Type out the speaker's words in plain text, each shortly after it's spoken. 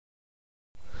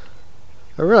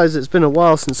I realise it's been a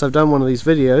while since I've done one of these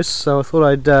videos, so I thought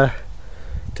I'd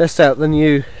test out the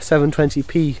new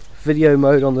 720p video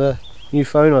mode on the new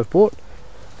phone I've bought,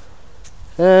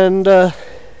 and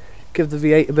give the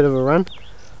V8 a bit of a run.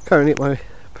 Currently at my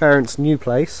parents' new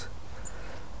place.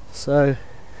 So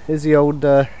here's the old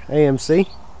AMC.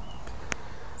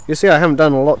 You see I haven't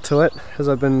done a lot to it as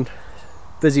I've been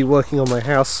busy working on my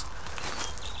house,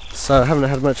 so I haven't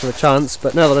had much of a chance,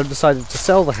 but now that I've decided to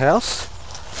sell the house,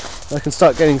 I can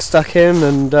start getting stuck in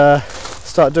and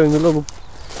start doing the little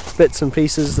bits and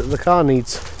pieces that the car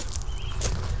needs.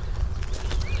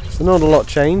 So not a lot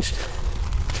changed.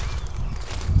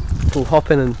 We'll hop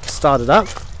in and start it up.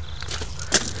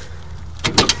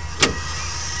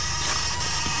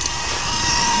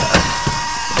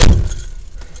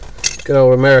 Good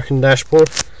old American dashboard.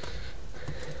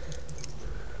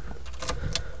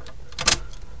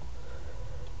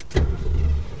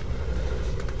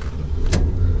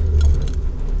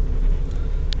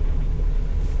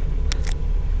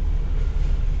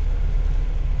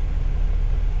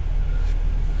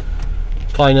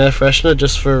 Fine air freshener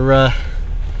just for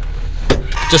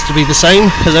just to be the same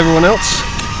as everyone else.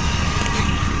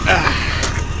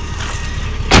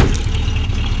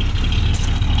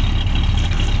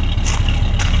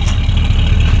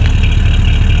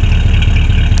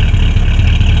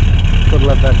 Gotta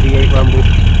love that V8 rumble.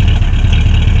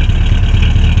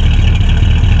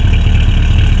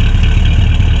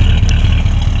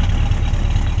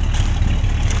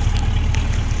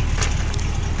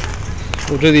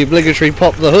 We'll do the obligatory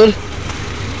pop the hood.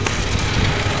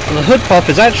 And the hood pop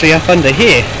is actually up under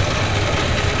here.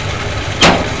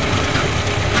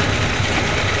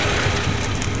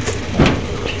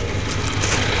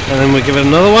 And then we'll give it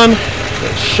another one.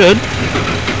 It should.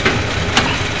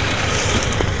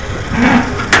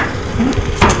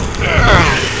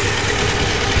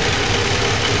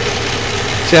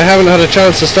 See, I haven't had a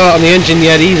chance to start on the engine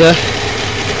yet either.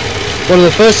 One of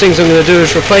the first things I'm going to do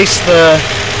is replace the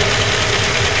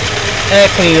air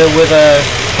cleaner with a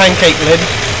pancake lid,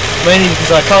 mainly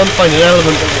because I can't find an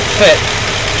element that will fit.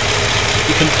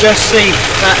 You can just see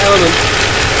that element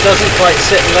doesn't quite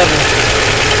sit level,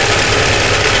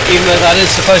 even though that is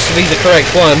supposed to be the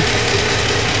correct one.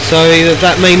 So either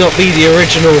that may not be the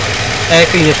original air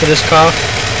cleaner for this car,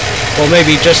 or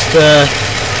maybe just the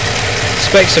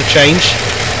specs have changed.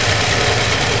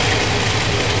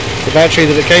 The battery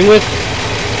that it came with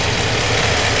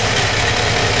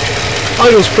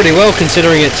idles pretty well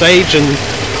considering its age, and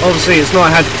obviously it's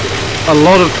not had a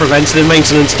lot of preventative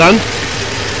maintenance done.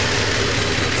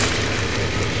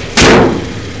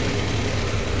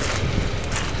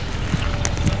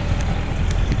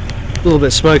 A little bit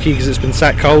smoky because it's been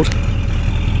sat cold.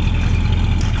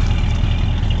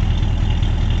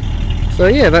 So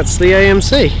yeah, that's the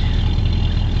AMC.